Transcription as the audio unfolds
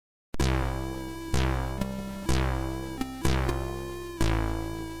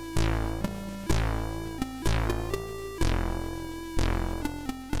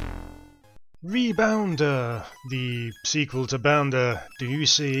Rebounder, the sequel to Bounder, do you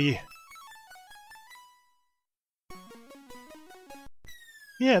see?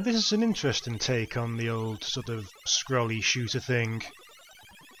 Yeah, this is an interesting take on the old sort of scrolly shooter thing.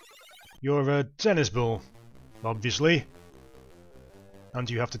 You're a tennis ball, obviously. And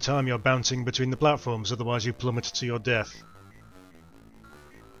you have to time your bouncing between the platforms, otherwise you plummet to your death.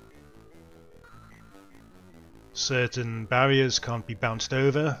 Certain barriers can't be bounced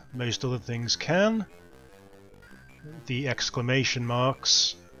over, most other things can. The exclamation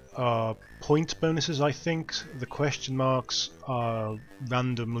marks are point bonuses, I think. The question marks are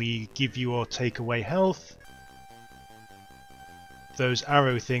randomly give you or take away health. Those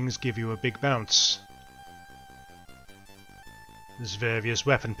arrow things give you a big bounce. There's various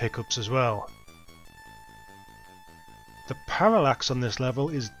weapon pickups as well. The parallax on this level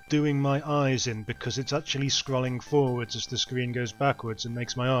is doing my eyes in because it's actually scrolling forwards as the screen goes backwards and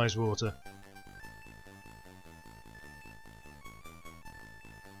makes my eyes water.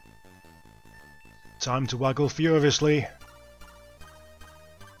 Time to waggle furiously.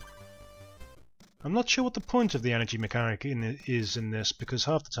 I'm not sure what the point of the energy mechanic is in this, because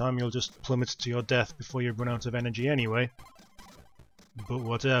half the time you'll just plummet to your death before you run out of energy anyway. But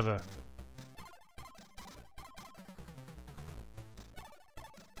whatever.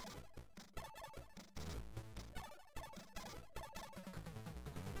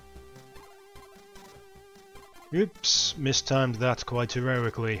 Oops, mistimed that quite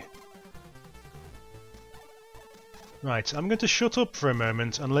heroically. Right, I'm going to shut up for a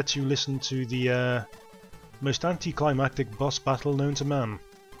moment and let you listen to the most anticlimactic boss battle known to man.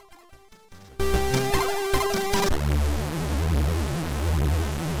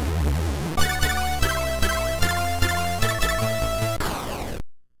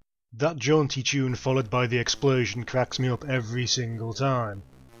 That jaunty tune followed by the explosion cracks me up every single time.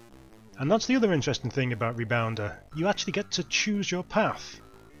 And that's the other interesting thing about Rebounder. You actually get to choose your path.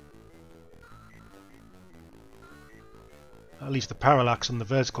 At least the parallax on the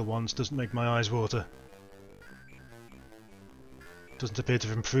vertical ones doesn't make my eyes water. Doesn't appear to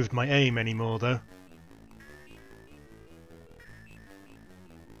have improved my aim anymore though.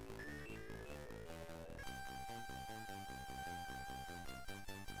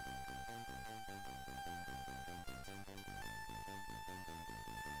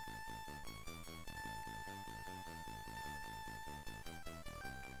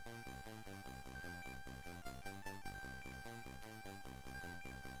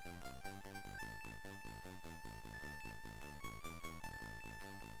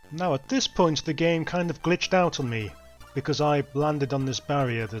 Now at this point the game kind of glitched out on me, because I landed on this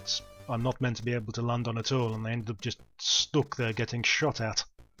barrier that I'm not meant to be able to land on at all, and I ended up just stuck there getting shot at.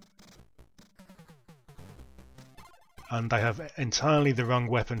 And I have entirely the wrong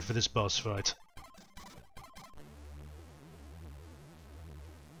weapon for this boss fight.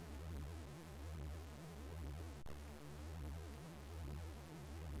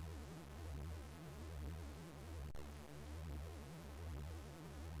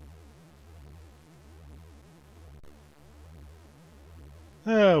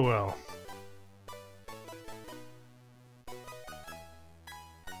 Oh well.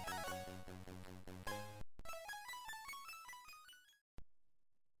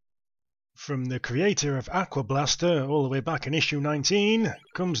 From the creator of Aqua Blaster all the way back in issue 19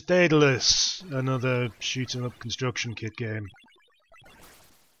 comes Daedalus, another shoot-'em-up construction kit game.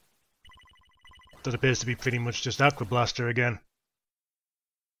 That appears to be pretty much just Aqua Blaster again.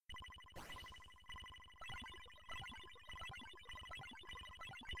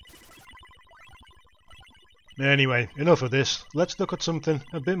 Anyway, enough of this. Let's look at something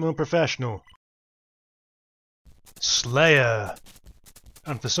a bit more professional. Slayer!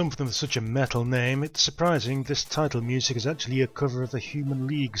 And for something with such a metal name, it's surprising this title music is actually a cover of the Human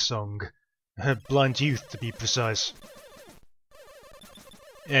League song. Blind Youth, to be precise.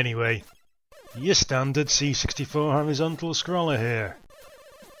 Anyway, your standard C64 horizontal scroller here.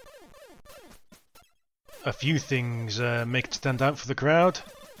 A few things make it stand out for the crowd.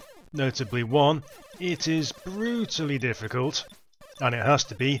 Notably one, it is brutally difficult, and it has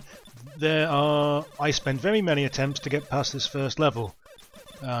to be. I spent very many attempts to get past this first level,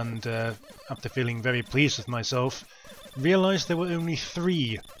 and after feeling very pleased with myself, realised there were only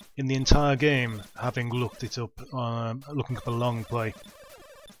 3 in the entire game, having looked it up, looking up a long play.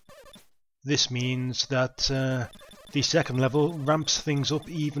 This means that the second level ramps things up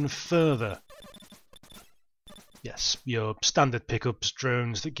even further. Yes, your standard pickups,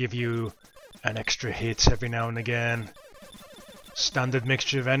 drones that give you an extra hit every now and again. Standard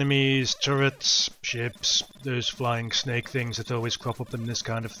mixture of enemies, turrets, ships, those flying snake things that always crop up in this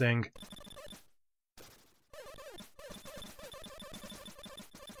kind of thing.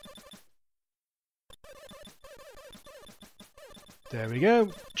 There we go.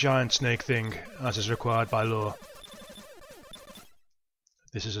 Giant snake thing, as is required by law.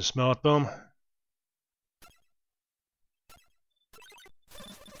 This is a smart bomb.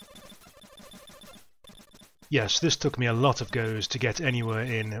 Yes, this took me a lot of goes to get anywhere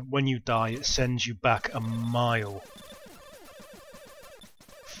in. When you die, it sends you back a mile.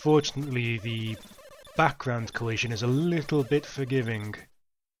 Fortunately, the background collision is a little bit forgiving.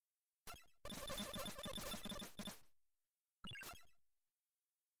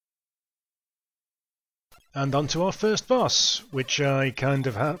 And on to our first boss, which I kind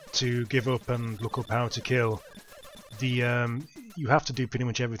of had to give up and look up how to kill. You have to do pretty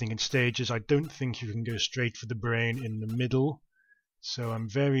much everything in stages. I don't think you can go straight for the brain in the middle, so I'm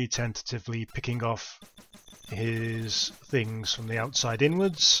very tentatively picking off his things from the outside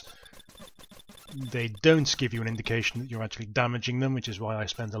inwards. They don't give you an indication that you're actually damaging them, which is why I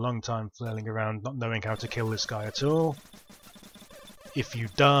spend a long time flailing around not knowing how to kill this guy at all. If you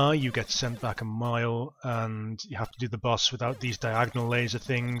die, you get sent back a mile, and you have to do the boss without these diagonal laser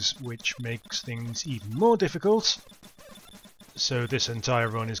things, which makes things even more difficult. So this entire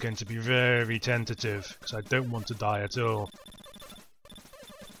run is going to be very tentative, because I don't want to die at all.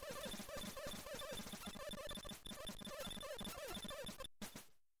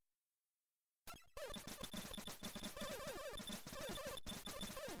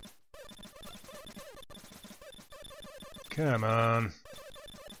 Come on.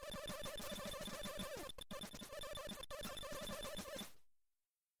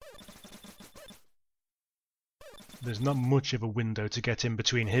 There's not much of a window to get in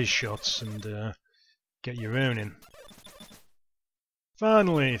between his shots and get your own in.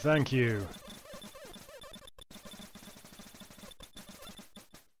 Finally, thank you.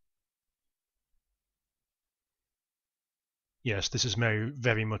 Yes, this is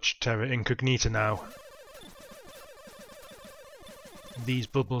very much terra incognita now. These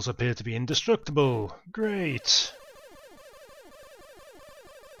bubbles appear to be indestructible. Great!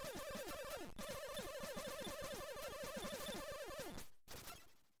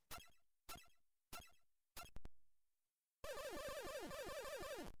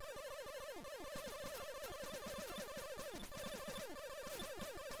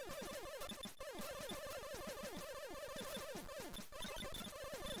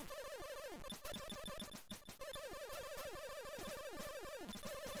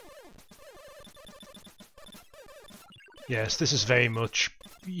 Yes, this is very much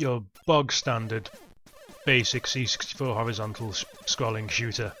your bog standard basic C64 horizontal scrolling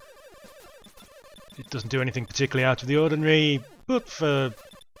shooter. It doesn't do anything particularly out of the ordinary, but for,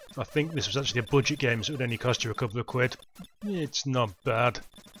 I think this was actually a budget game, so it would only cost you a couple of quid. It's not bad.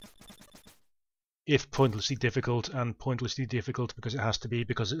 If pointlessly difficult, and pointlessly difficult because it has to be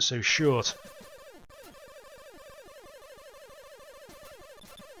because it's so short.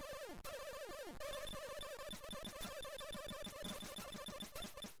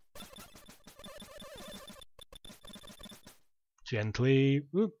 Gently.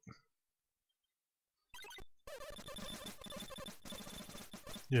 Whoop.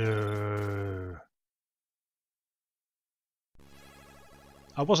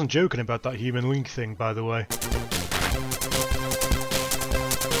 I wasn't joking about that human link thing, by the way.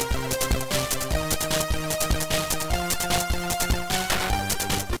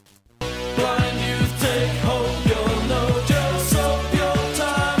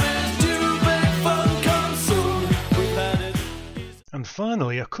 And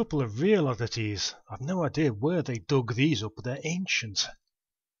finally, a couple of real oddities. I've no idea where they dug these up, but they're ancient.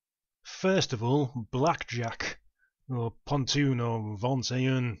 First of all, Blackjack, or Pontoon, or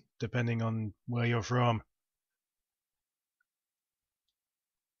Vonseun, depending on where you're from.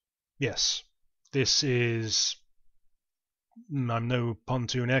 Yes, this is... I'm no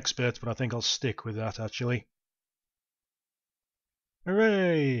Pontoon expert, but I think I'll stick with that, actually.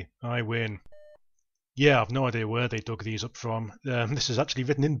 Hooray! I win. Yeah, I've no idea where they dug these up from. This is actually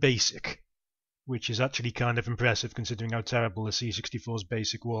written in BASIC, which is actually kind of impressive considering how terrible the C64's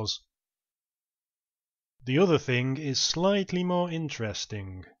BASIC was. The other thing is slightly more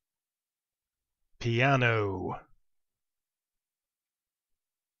interesting. Piano.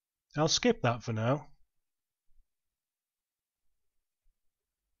 I'll skip that for now.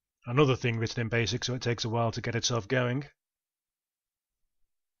 Another thing written in BASIC, so it takes a while to get itself going.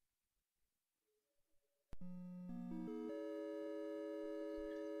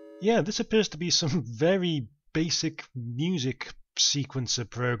 Yeah, this appears to be some very basic music sequencer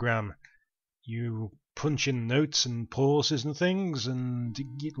program. You punch in notes and pauses and things, and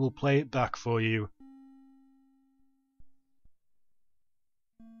it will play it back for you.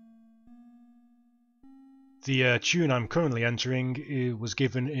 The tune I'm currently entering was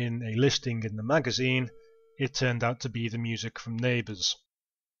given in a listing in the magazine. It turned out to be the music from Neighbours.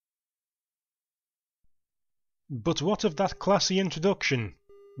 But what of that classy introduction?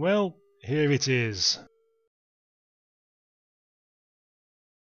 Well, here it is.